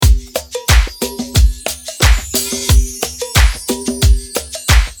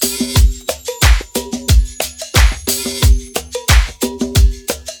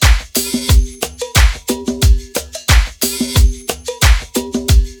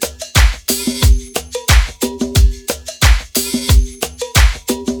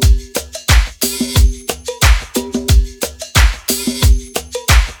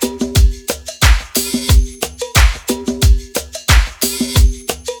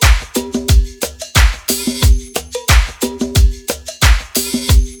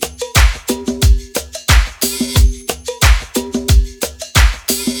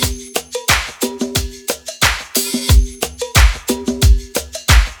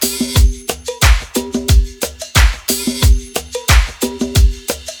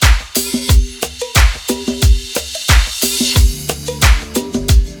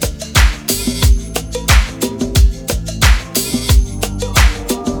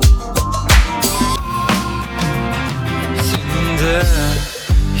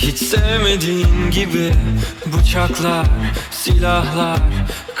Görmediğin gibi bıçaklar, silahlar,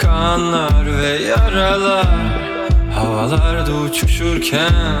 kanlar ve yaralar havalarda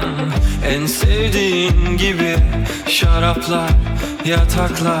uçuşurken, en sevdiğin gibi şaraplar,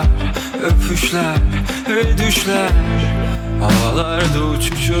 yataklar, öpüşler ve düşler havalarda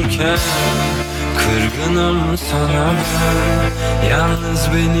uçuşurken, kırgınım sana ben, yalnız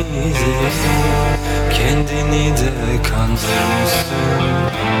beni değil kendini de kandırmışsın.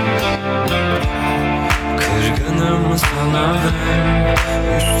 Kırgınım sana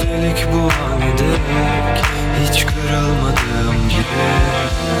ben, üstelik bu an dek hiç kırılmadığım gibi.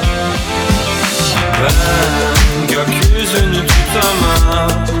 Ben gökyüzünü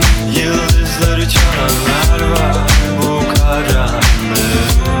tutamam, yıldızları çalanlar var bu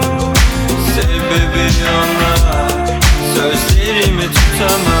karanlığın sebebi onlar. Sözlerimi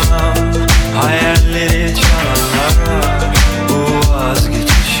tutamam, hayalleri çalanlar var bu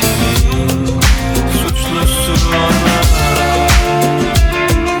vazgeçişimin suçlusu onlar.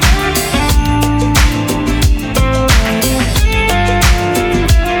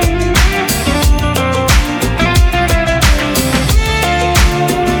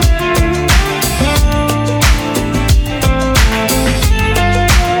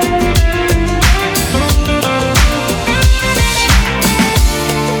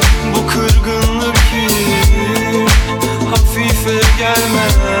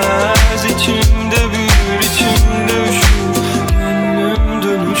 Gelmez, içimde büyür, içimde üşür, gönlüm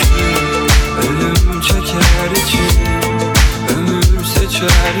dönüşür, ölüm çeker içim, ömür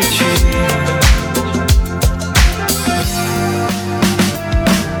seçer içim.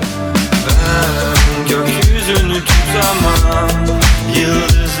 Ben gökyüzünü tutamam,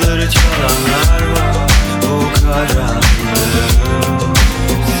 yıldızları çalanlar var bu karanlığın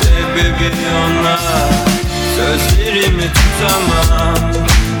sebebi onlar. Sözlerimi tutamam,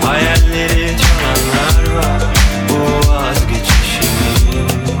 hayalleri çalanlar var bu vazgeçişimin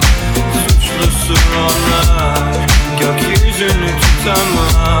suçlusu onlar. Gökyüzünü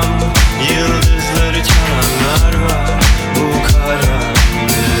tutamam.